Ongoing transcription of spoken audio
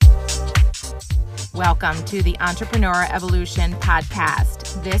Welcome to the Entrepreneur Evolution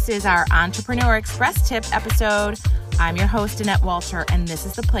podcast. This is our Entrepreneur Express Tip episode. I'm your host, Annette Walter, and this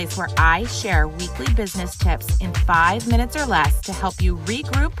is the place where I share weekly business tips in 5 minutes or less to help you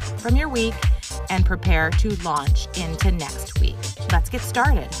regroup from your week and prepare to launch into next week. Let's get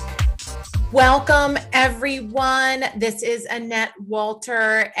started. Welcome, everyone. This is Annette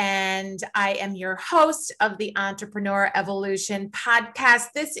Walter, and I am your host of the Entrepreneur Evolution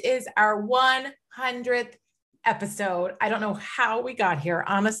podcast. This is our 100th episode. I don't know how we got here,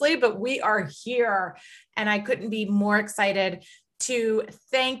 honestly, but we are here, and I couldn't be more excited to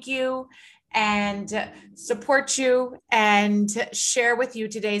thank you and support you and share with you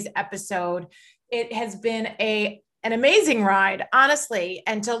today's episode. It has been an amazing ride, honestly,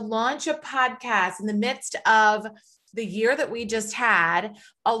 and to launch a podcast in the midst of the year that we just had,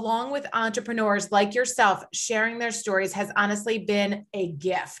 along with entrepreneurs like yourself sharing their stories, has honestly been a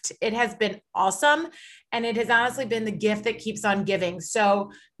gift. It has been awesome. And it has honestly been the gift that keeps on giving.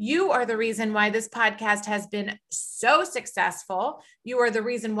 So you are the reason why this podcast has been so successful. You are the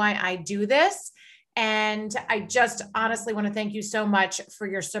reason why I do this. And I just honestly want to thank you so much for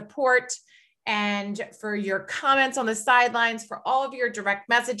your support and for your comments on the sidelines, for all of your direct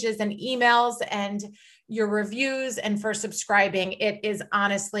messages and emails and your reviews, and for subscribing. It is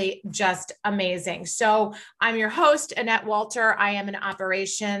honestly just amazing. So I'm your host, Annette Walter. I am an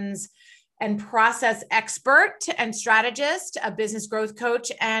operations and process expert and strategist, a business growth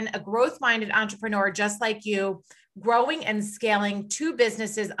coach, and a growth-minded entrepreneur just like you, growing and scaling 2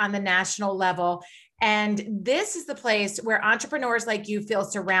 businesses on the national level. And this is the place where entrepreneurs like you feel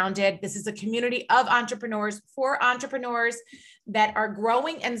surrounded. This is a community of entrepreneurs for entrepreneurs that are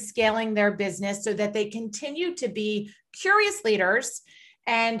growing and scaling their business so that they continue to be curious leaders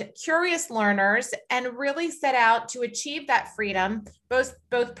and curious learners and really set out to achieve that freedom, both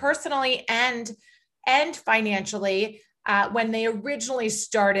personally and financially, when they originally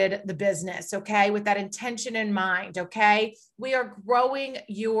started the business, okay, with that intention in mind, okay? We are growing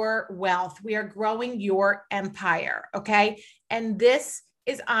your wealth. We are growing your empire, okay? And this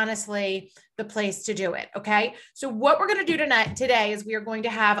is honestly the place to do it, okay? So what we're going to do today is we are going to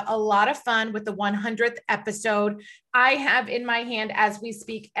have a lot of fun with the 100th episode. I have in my hand, as we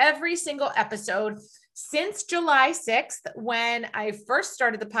speak, every single episode since July 6th, when I first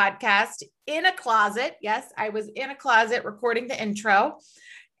started the podcast in a closet. Yes, I was in a closet recording the intro.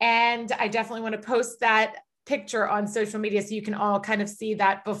 And I definitely want to post that picture on social media so you can all kind of see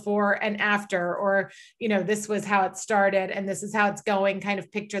that before and after, or, this was how it started and this is how it's going kind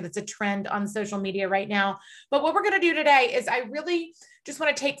of picture that's a trend on social media right now. But what we're going to do today is I really just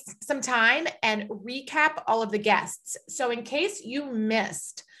want to take some time and recap all of the guests. So in case you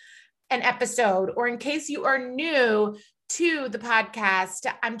missed an episode, or in case you are new to the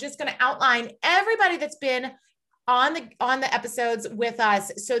podcast, I'm just going to outline everybody that's been on the episodes with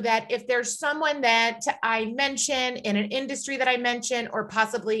us, so that if there's someone that I mention in an industry that I mention, or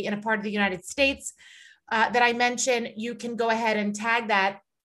possibly in a part of the United States that I mention, you can go ahead and tag that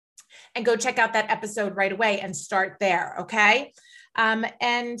and go check out that episode right away and start there. Okay.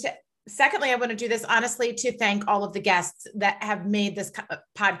 And secondly, I want to do this honestly to thank all of the guests that have made this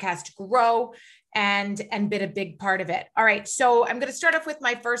podcast grow and been a big part of it. All right. So I'm going to start off with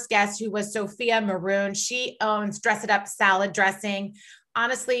my first guest, who was Sophia Maroon. She owns Dress It Up Salad Dressing.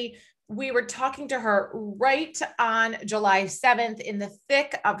 Honestly, we were talking to her right on July 7th in the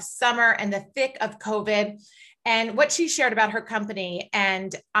thick of summer and the thick of COVID, and what she shared about her company,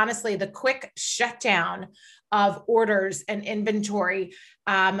 and honestly, the quick shutdown of orders and inventory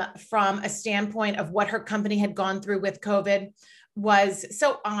from a standpoint of what her company had gone through with COVID, was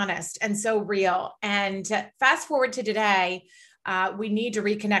so honest and so real. And fast forward to today, we need to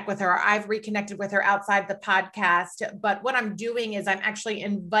reconnect with her. I've reconnected with her outside the podcast, but what I'm doing is I'm actually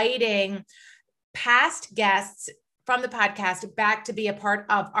inviting past guests from the podcast back to be a part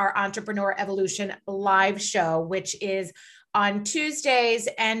of our Entrepreneur Evolution live show, which is on Tuesdays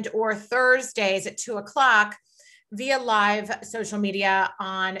and or Thursdays at 2:00 via live social media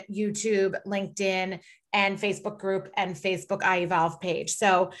on YouTube, LinkedIn, and Facebook group and Facebook iEvolve page.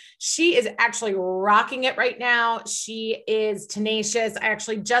 So she is actually rocking it right now. She is tenacious. I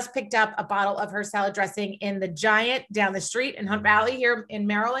actually just picked up a bottle of her salad dressing in the Giant down the street in Hunt Valley here in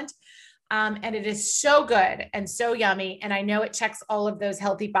Maryland. And it is so good and so yummy. And I know it checks all of those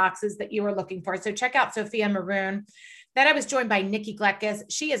healthy boxes that you are looking for. So check out Sophia Maroon. Then I was joined by Nikki Gleckis.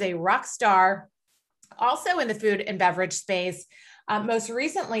 She is a rock star, also in the food and beverage space. Most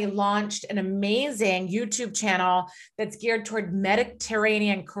recently launched an amazing YouTube channel that's geared toward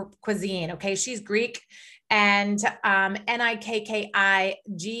Mediterranean cuisine. Okay. She's Greek and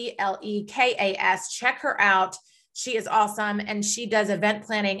Nikkiglekas. Check her out. She is awesome. And she does event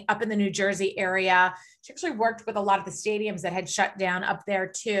planning up in the New Jersey area. She actually worked with a lot of the stadiums that had shut down up there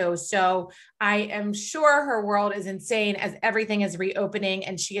too. So I am sure her world is insane as everything is reopening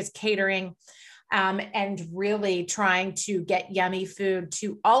and she is catering and really trying to get yummy food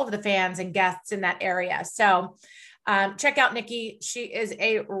to all of the fans and guests in that area. So check out Nikki. She is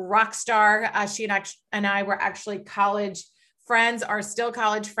a rock star. She and I were actually college friends, are still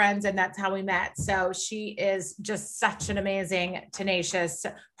college friends, and that's how we met. So she is just such an amazing, tenacious,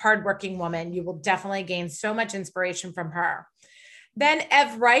 hardworking woman. You will definitely gain so much inspiration from her. Then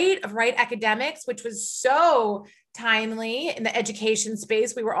Ev Wright of Wright Academics, which was so timely in the education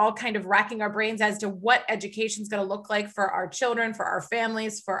space. We were all kind of racking our brains as to what education is going to look like for our children, for our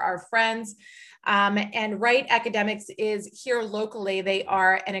families, for our friends. And Wright Academics is here locally. They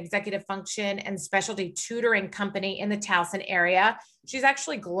are an executive function and specialty tutoring company in the Towson area. She's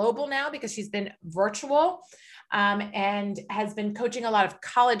actually global now because she's been virtual and has been coaching a lot of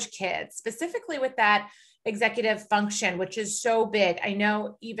college kids, specifically with that executive function, which is so big. I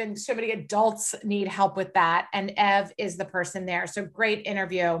know even so many adults need help with that. And Ev is the person there. So great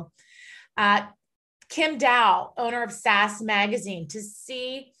interview. Kim Dow, owner of SAS Magazine, to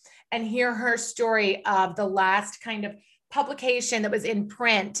see and hear her story of the last kind of publication that was in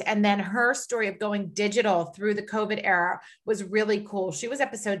print. And then her story of going digital through the COVID era was really cool. She was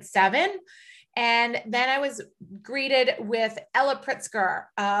episode 7. And then I was greeted with Ella Pritzker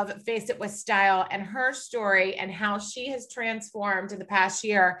of Face It With Style and her story and how she has transformed in the past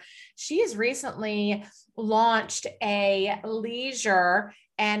year. She has recently launched a leisure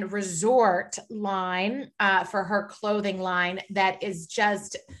and resort line for her clothing line that is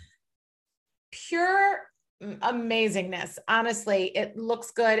just pure amazingness. Honestly, it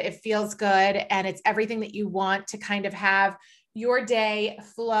looks good, it feels good, and it's everything that you want to kind of have your day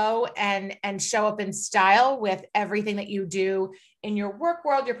flow and show up in style with everything that you do in your work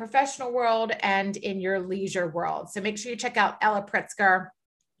world, your professional world, and in your leisure world. So make sure you check out Ella Pritzker.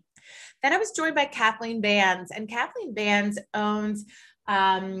 Then I was joined by Kathleen Bands, and Kathleen Bands owns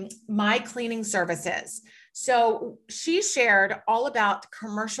My Cleaning Services. So she shared all about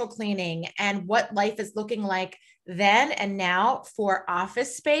commercial cleaning and what life is looking like then and now for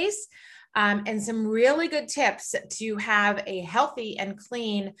office space. And some really good tips to have a healthy and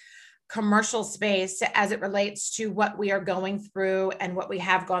clean commercial space as it relates to what we are going through and what we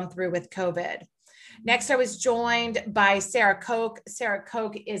have gone through with COVID. Next, I was joined by Sarah Koch. Sarah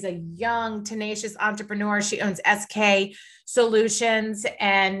Koch is a young, tenacious entrepreneur. She owns SK Solutions,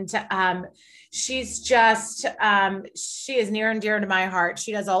 and she's just, she is near and dear to my heart.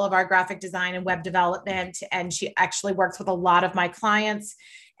 She does all of our graphic design and web development, and she actually works with a lot of my clients.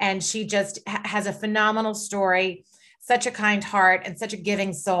 And she just has a phenomenal story, such a kind heart, and such a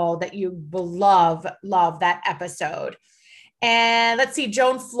giving soul that you will love that episode. And let's see,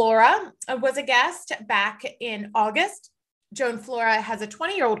 Joan Flora was a guest back in August. Joan Flora has a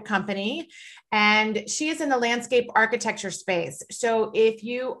 20-year-old company, and she is in the landscape architecture space. So if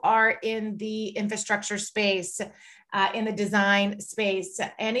you are in the infrastructure space, in the design space,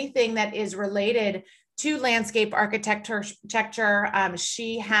 anything that is related to landscape architecture,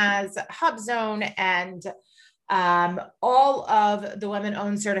 she has HubZone and all of the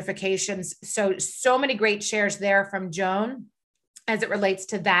women-owned certifications. So many great shares there from Joan as it relates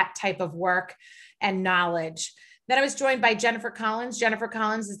to that type of work and knowledge. Then I was joined by Jennifer Collins. Jennifer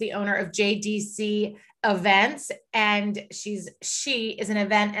Collins is the owner of JDC Events, and she is an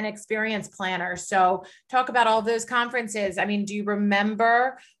event and experience planner. So talk about all of those conferences. I mean, do you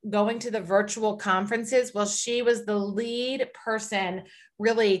remember going to the virtual conferences? Well, she was the lead person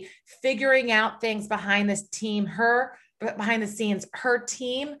really figuring out things behind this team. Behind the scenes, her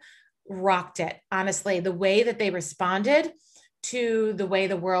team rocked it. Honestly, the way that they responded to the way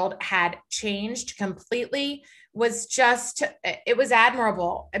the world had changed completely was just, it was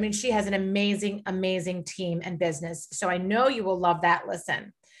admirable. I mean, she has an amazing, amazing team and business. So I know you will love that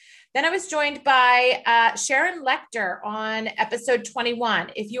listen. Then I was joined by Sharon Lechter on episode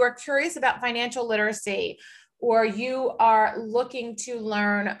 21. If you are curious about financial literacy, or you are looking to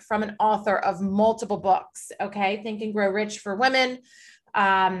learn from an author of multiple books, okay, Think and Grow Rich for Women,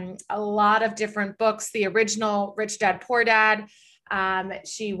 a lot of different books, the original Rich Dad, Poor Dad.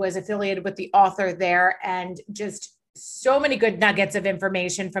 She was affiliated with the author there, and just so many good nuggets of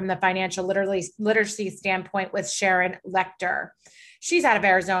information from the financial literacy standpoint with Sharon Lechter. She's out of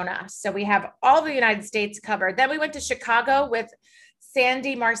Arizona. So we have all the United States covered. Then we went to Chicago with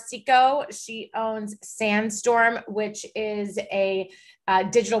Sandy Marsico. She owns Sandstorm, which is a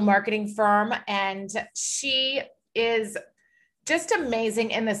digital marketing firm. And she is just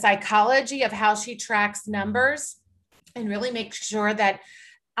amazing in the psychology of how she tracks numbers and really makes sure that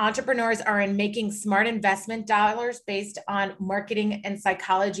entrepreneurs are making smart investment dollars based on marketing and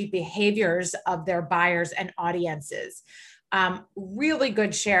psychology behaviors of their buyers and audiences. Really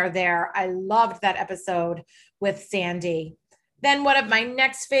good share there. I loved that episode with Sandy. Then one of my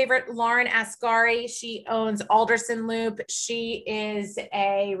next favorite, Lauren Ascari. She owns Alderson Loop. She is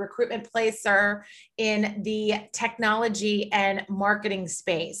a recruitment placer in the technology and marketing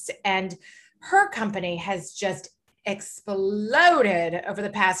space. And her company has just exploded over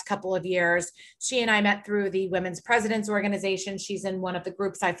the past couple of years. She and I met through the Women's Presidents Organization. She's in one of the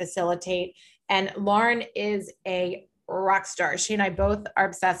groups I facilitate. And Lauren is a rock star. She and I both are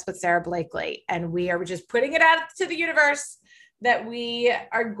obsessed with Sara Blakely. And we are just putting it out to the universe that we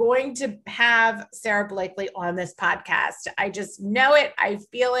are going to have Sara Blakely on this podcast. I just know it. I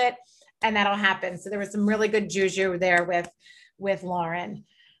feel it. And that'll happen. So there was some really good juju there with Lauren.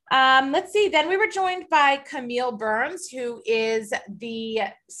 Let's see. Then we were joined by Camille Burns, who is the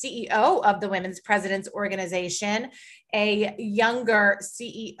CEO of the Women's Presidents Organization, a younger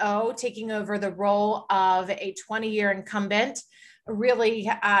CEO taking over the role of a 20-year incumbent, really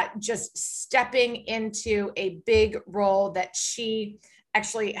just stepping into a big role that she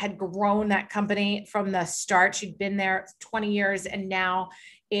actually had grown that company from the start. She'd been there 20 years and now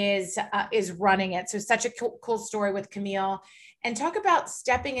is running it. So such a cool story with Camille. And talk about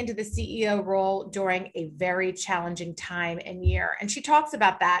stepping into the CEO role during a very challenging time and year. And she talks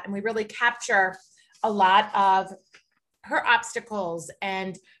about that. And we really capture a lot of her obstacles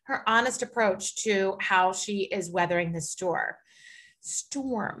and her honest approach to how she is weathering the storm.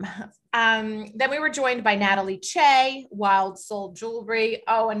 Then we were joined by Natalie Che, Wild Soul Jewelry.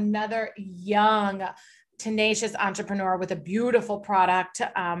 Oh, another young, tenacious entrepreneur with a beautiful product.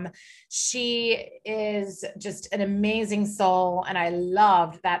 She is just an amazing soul, and I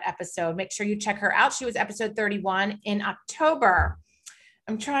loved that episode. Make sure you check her out. She was episode 31 in October.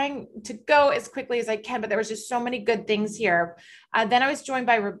 I'm trying to go as quickly as I can, but there was just so many good things here. Then I was joined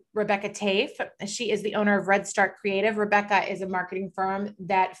by Rebecca Tafe. She is the owner of Red Start Creative. Rebecca is a marketing firm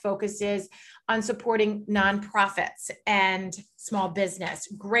that focuses on supporting nonprofits and small business.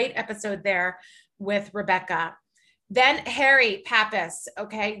 Great episode there with Rebecca. Then Harry Pappas,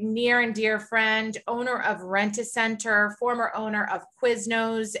 okay, near and dear friend, owner of Rent-A-Center, former owner of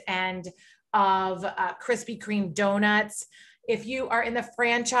Quiznos and of Krispy Kreme Donuts. If you are in the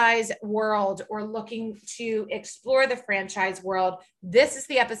franchise world or looking to explore the franchise world, this is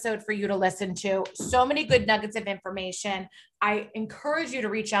the episode for you to listen to. So many good nuggets of information. I encourage you to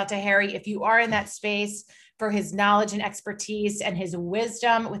reach out to Harry if you are in that space for his knowledge and expertise and his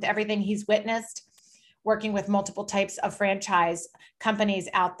wisdom with everything he's witnessed, working with multiple types of franchise companies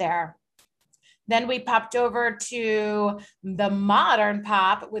out there. Then we popped over to the modern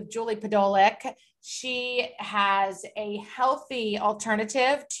pop with Julie Podolik. She has a healthy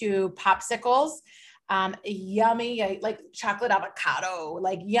alternative to popsicles, yummy, like chocolate avocado,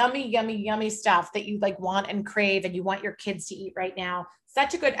 like yummy stuff that you like want and crave and you want your kids to eat right now.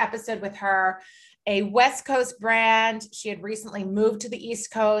 Such a good episode with her. A West Coast brand. She had recently moved to the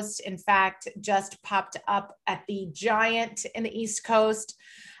East Coast. In fact, just popped up at the Giant in the East Coast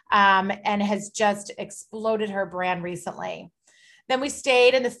and has just exploded her brand recently. Then we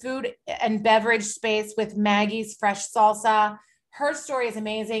stayed in the food and beverage space with Maggie's Fresh Salsa. Her story is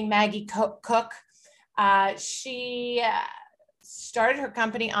amazing. Maggie Cook. She started her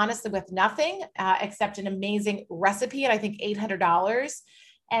company honestly with nothing except an amazing recipe at I think $800.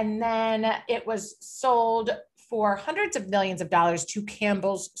 And then it was sold for hundreds of millions of dollars to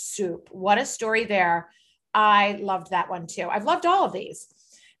Campbell's Soup. What a story there. I loved that one too. I've loved all of these.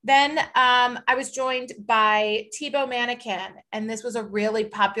 Then I was joined by Thibaut Mannequin, and this was a really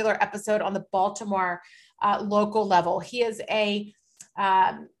popular episode on the Baltimore local level. He is a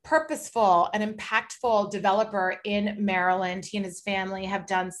purposeful and impactful developer in Maryland. He and his family have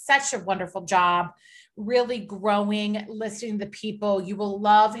done such a wonderful job, really growing, listening to people. You will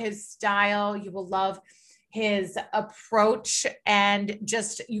love his style. You will love his approach, and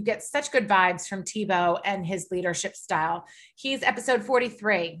just you get such good vibes from Thibaut and his leadership style. He's episode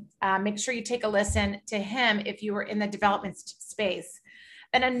 43. Make sure you take a listen to him if you were in the development space.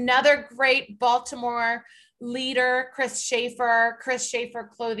 And another great Baltimore leader, Chris Schaefer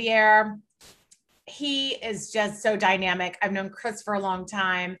Clothier. He is just so dynamic. I've known Chris for a long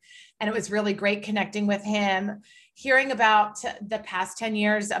time, and it was really great connecting with him. hearing about the past 10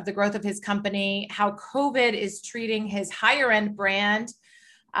 years of the growth of his company, how COVID is treating his higher end brand,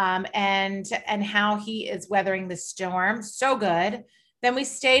 and how he is weathering the storm. So good. Then we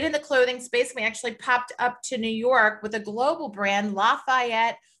stayed in the clothing space. We actually popped up to New York with a global brand,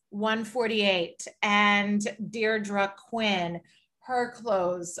 Lafayette 148, and Deirdre Quinn. Her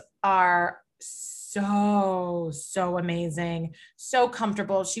clothes are so amazing, so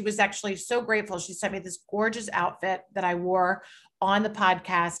comfortable. She was actually so grateful. She sent me this gorgeous outfit that I wore on the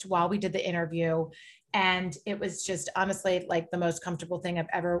podcast while we did the interview. And it was just honestly like the most comfortable thing I've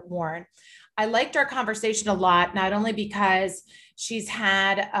ever worn. I liked our conversation a lot, not only because she's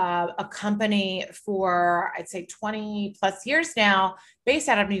had a company for, I'd say 20 plus years now, based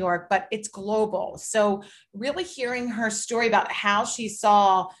out of New York, but it's global. So really hearing her story about how she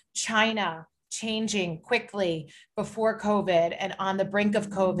saw China changing quickly before COVID and on the brink of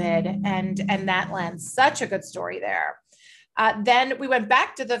COVID, and that lens, such a good story there. Then we went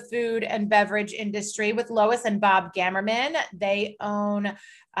back to the food and beverage industry with Lois and Bob Gammerman. They own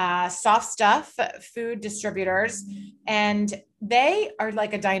Soft Stuff food distributors, and they are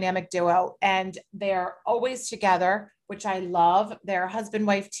like a dynamic duo, and they're always together, which I love. They're a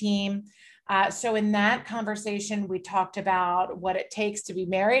husband-wife team. So in that conversation, we talked about what it takes to be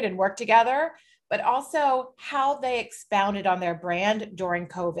married and work together, but also how they expounded on their brand during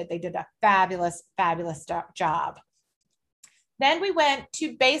COVID. They did a fabulous job. Then we went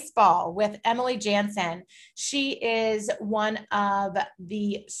to baseball with Emily Jansen. She is one of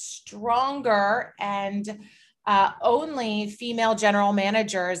the stronger and only female general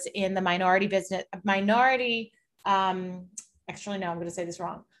managers in the minor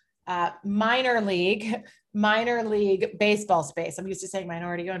league baseball space. I'm used to saying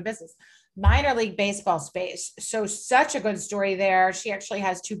minority owned business. Minor league baseball space. So such a good story there. She actually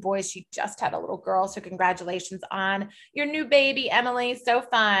has 2 boys. She just had a little girl. So congratulations on your new baby, Emily. So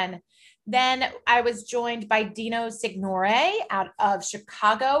fun. Then I was joined by Dino Signore out of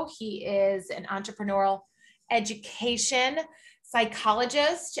Chicago. He is an entrepreneurial education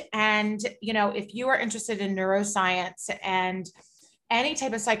psychologist. And, you know, if you are interested in neuroscience and any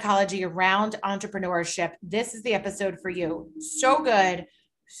type of psychology around entrepreneurship, this is the episode for you. So good.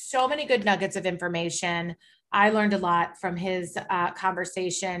 So many good nuggets of information. I learned a lot from his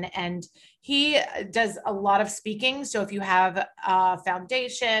conversation, and he does a lot of speaking. So if you have a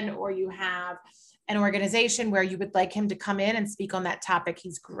foundation or you have an organization where you would like him to come in and speak on that topic,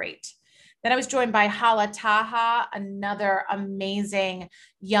 he's great. Then I was joined by Hala Taha, another amazing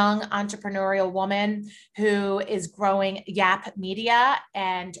young entrepreneurial woman who is growing Yap Media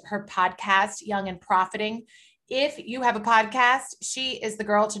and her podcast, Young and Profiting. If you have a podcast, she is the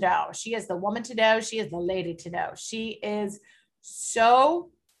girl to know. She is the woman to know. She is the lady to know. She is so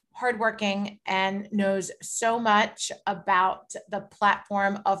hardworking and knows so much about the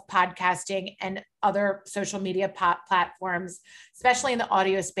platform of podcasting and other social media platforms, especially in the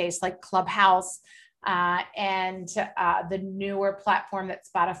audio space like Clubhouse and the newer platform that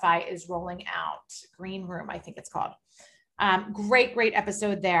Spotify is rolling out, Green Room, I think it's called. Great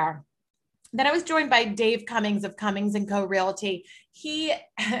episode there. Then I was joined by Dave Cummings of Cummings & Co. Realty. He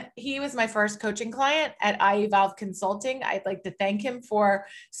was my first coaching client at iEvolve Consulting. I'd like to thank him for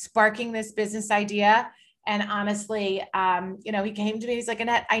sparking this business idea. And honestly, he came to me, he's like,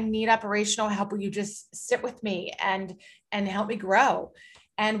 Annette, I need operational help. Will you just sit with me and help me grow?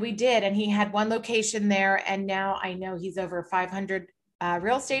 And we did. And he had 1 location there. And now I know he's over 500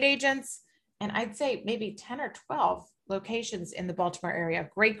 real estate agents. And I'd say maybe 10 or 12 locations in the Baltimore area.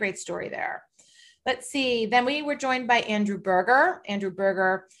 Great story there. Let's see. Then we were joined by Andrew Berger. Andrew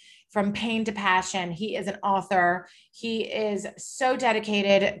Berger from Pain to Passion. He is an author. He is so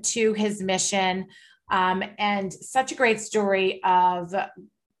dedicated to his mission, and such a great story of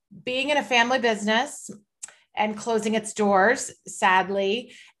being in a family business and closing its doors,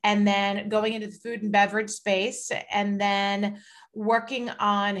 sadly, and then going into the food and beverage space, and then working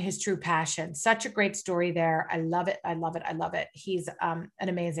on his true passion. Such a great story there. I love it. He's an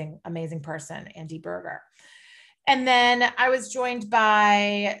amazing person, Andy Berger. And then I was joined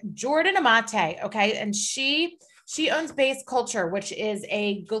by Jordan Amate. Okay. And she owns Base Culture, which is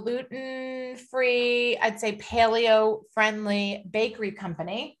a gluten-free, I'd say paleo-friendly bakery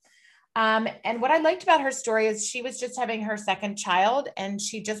company. And what I liked about her story is she was just having her 2nd child, and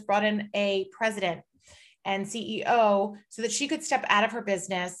she just brought in a president and CEO so that she could step out of her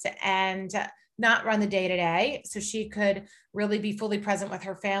business and not run the day-to-day, so she could really be fully present with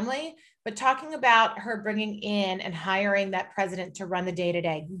her family. But talking about her bringing in and hiring that president to run the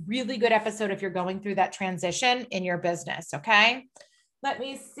day-to-day, really good episode if you're going through that transition in your business. Okay. Let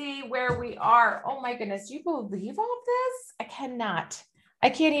me see where we are. Oh my goodness. Do you believe all of this? I cannot. I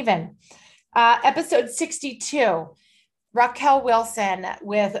can't even. Episode 62. Raquel Wilson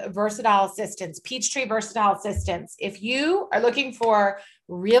with Versatile Assistants, Peachtree Versatile Assistants. If you are looking for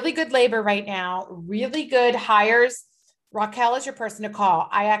really good labor right now, really good hires, Raquel is your person to call.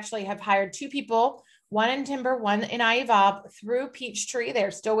 I actually have hired 2 people, one in Timber, one in iEvolve through Peachtree.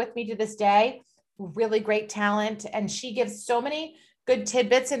 They're still with me to this day. Really great talent. And she gives so many good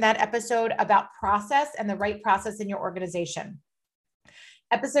tidbits in that episode about process and the right process in your organization.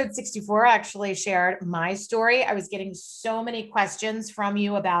 Episode 64 actually shared my story. I was getting so many questions from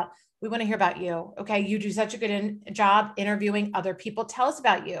you about, we want to hear about you. Okay. You do such a good job interviewing other people. Tell us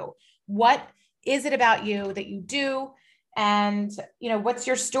about you. What is it about you that you do? And, what's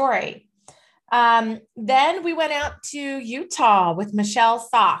your story? Then we went out to Utah with Michelle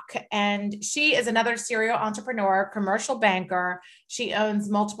Sock, and she is another serial entrepreneur, commercial banker. She owns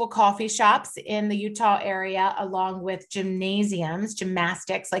multiple coffee shops in the Utah area, along with gymnasiums,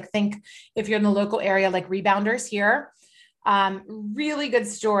 gymnastics. Like think if you're in the local area, like Rebounders here. Really good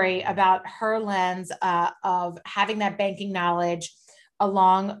story about her lens of having that banking knowledge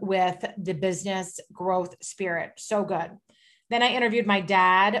along with the business growth spirit. So good. Then I interviewed my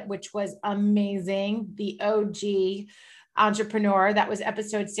dad, which was amazing. The OG entrepreneur. That was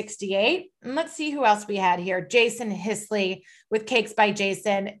episode 68. And let's see who else we had here. Jason Hisley with Cakes by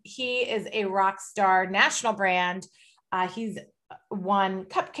Jason. He is a rock star national brand. He's won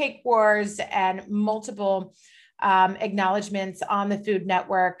Cupcake Wars and multiple acknowledgments on the Food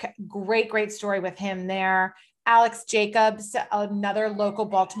Network. Great story with him there. Alex Jacobs, another local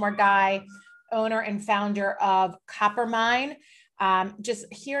Baltimore guy, owner and founder of Coppermine.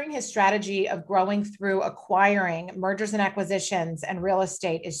 Just hearing his strategy of growing through acquiring mergers and acquisitions and real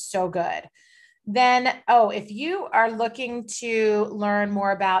estate is so good. Then, if you are looking to learn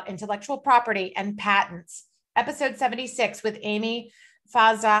more about intellectual property and patents, episode 76 with Amy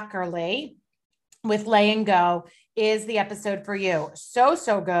Fazakerley with Lay and Go is the episode for you.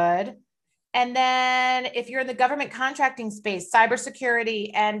 So good. And then if you're in the government contracting space,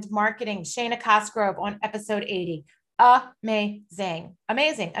 cybersecurity and marketing, Shayna Cosgrove on episode 80. Amazing.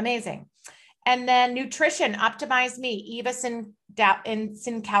 And then nutrition, Optimize Me, Eva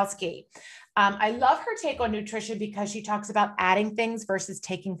Sinkowski. I love her take on nutrition because she talks about adding things versus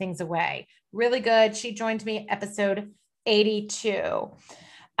taking things away. Really good. She joined me episode 82.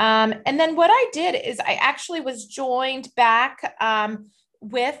 And then what I did is I actually was joined back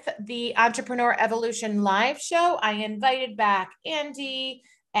with the Entrepreneur Evolution live show. I invited back Andy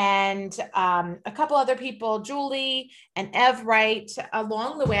and a couple other people, Julie and Ev Wright,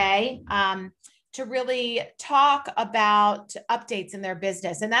 along the way to really talk about updates in their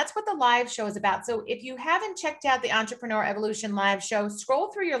business. And that's what the live show is about. So if you haven't checked out the Entrepreneur Evolution live show,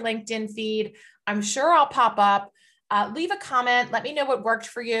 scroll through your LinkedIn feed. I'm sure I'll pop up. Leave a comment. Let me know what worked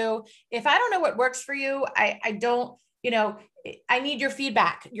for you. If I don't know what works for you, I don't, I need your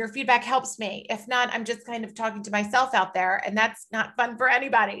feedback. Your feedback helps me. If not, I'm just kind of talking to myself out there, and that's not fun for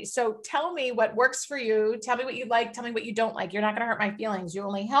anybody. So tell me what works for you. Tell me what you like. Tell me what you don't like. You're not going to hurt my feelings. You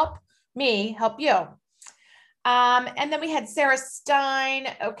only help me help you. And then we had Sarah Stein.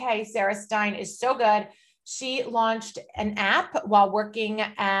 Okay. Sarah Stein is so good. She launched an app while working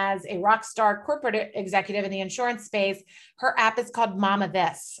as a rock star corporate executive in the insurance space. Her app is called Mama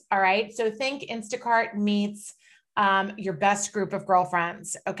This. All right. So think Instacart meets your best group of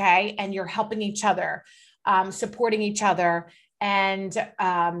girlfriends. Okay. And you're helping each other, supporting each other, and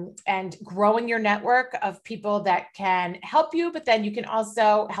growing your network of people that can help you, but then you can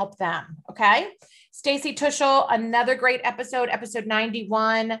also help them. Okay. Stacy Tuschel, another great episode, episode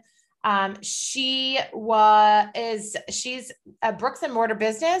 91. She's a bricks and mortar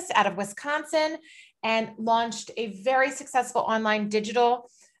business out of Wisconsin and launched a very successful online digital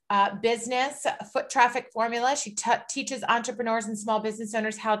business, Foot Traffic Formula. She teaches entrepreneurs and small business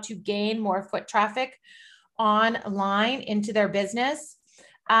owners how to gain more foot traffic online into their business.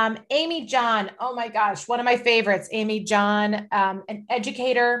 Amy John, oh my gosh, one of my favorites. Amy John, an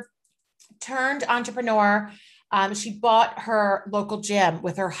educator turned entrepreneur. She bought her local gym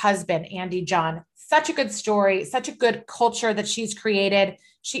with her husband, Andy John. Such a good story, such a good culture that she's created.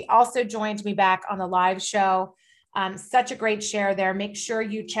 She also joined me back on the live show. Such a great share there. Make sure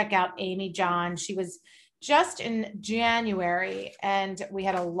you check out Amy John. She was just in January and we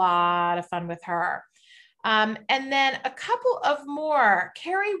had a lot of fun with her. And then a couple of more.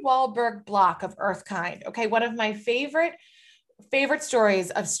 Carrie Wahlberg Block of Earthkind. Okay, one of my favorite favorite stories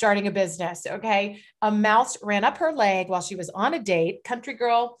of starting a business. Okay. A mouse ran up her leg while she was on a date. Country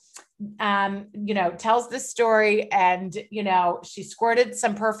girl, tells this story, and, she squirted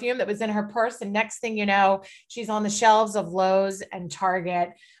some perfume that was in her purse. And next thing you know, she's on the shelves of Lowe's and Target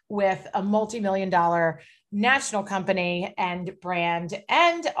with a multi-million-dollar national company and brand,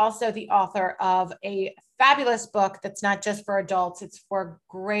 and also the author of a fabulous book that's not just for adults, it's for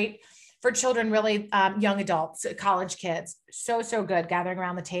children, really young adults, college kids. So good, gathering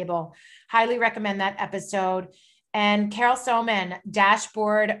around the table. Highly recommend that episode. And Carol Soman,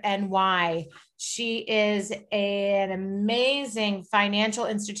 Dashboard and Why. She is an amazing financial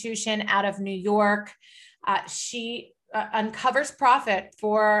institution out of New York. She uncovers profit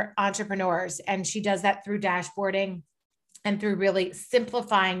for entrepreneurs, and she does that through dashboarding and through really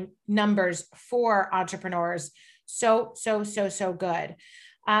simplifying numbers for entrepreneurs. So good.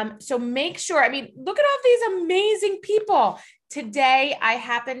 So make sure, look at all these amazing people. Today, I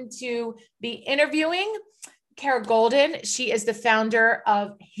happen to be interviewing Kara Goldin. She is the founder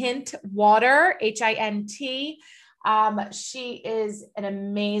of Hint Water, HINT. She is an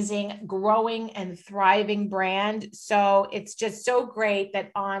amazing, growing and thriving brand. So it's just so great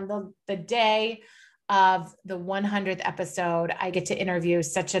that on the day of the 100th episode, I get to interview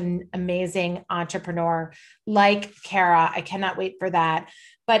such an amazing entrepreneur like Kara. I cannot wait for that.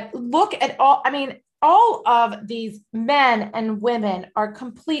 But look at all of these men and women are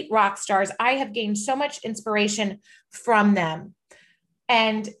complete rock stars. I have gained so much inspiration from them,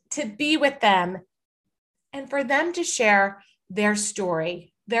 and to be with them and for them to share their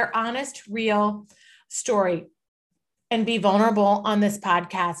story, their honest, real story, and be vulnerable on this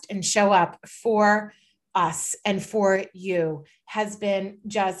podcast and show up for us and for you has been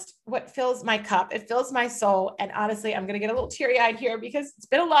just what fills my cup. It fills my soul. And honestly, I'm going to get a little teary-eyed here because it's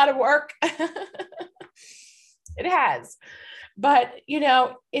been a lot of work. It has. But,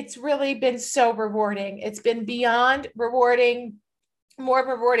 it's really been so rewarding. It's been beyond rewarding, more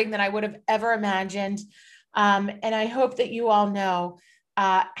rewarding than I would have ever imagined. And I hope that you all know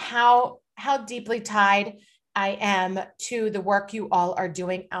how deeply tied I am to the work you all are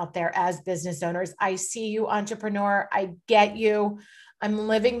doing out there as business owners. I see you, entrepreneur. I get you. I'm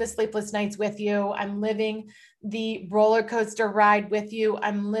living the sleepless nights with you. I'm living the roller coaster ride with you.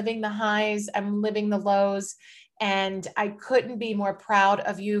 I'm living the highs. I'm living the lows. And I couldn't be more proud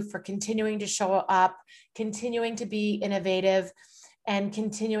of you for continuing to show up, continuing to be innovative, and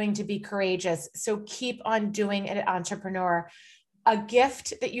continuing to be courageous. So keep on doing it, entrepreneur. A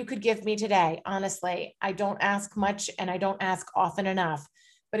gift that you could give me today, honestly, I don't ask much and I don't ask often enough,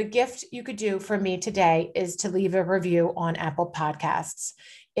 but a gift you could do for me today is to leave a review on Apple Podcasts.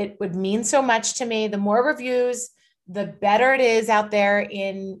 It would mean so much to me. The more reviews, the better it is out there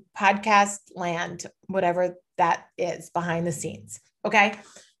in podcast land, whatever that is behind the scenes. Okay.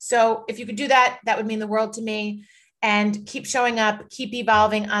 So if you could do that, that would mean the world to me. And keep showing up, keep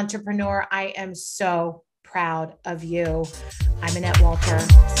evolving, entrepreneur. I am so proud of you. I'm Annette Walter,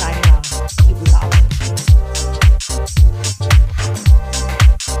 signing off. Keep evolving.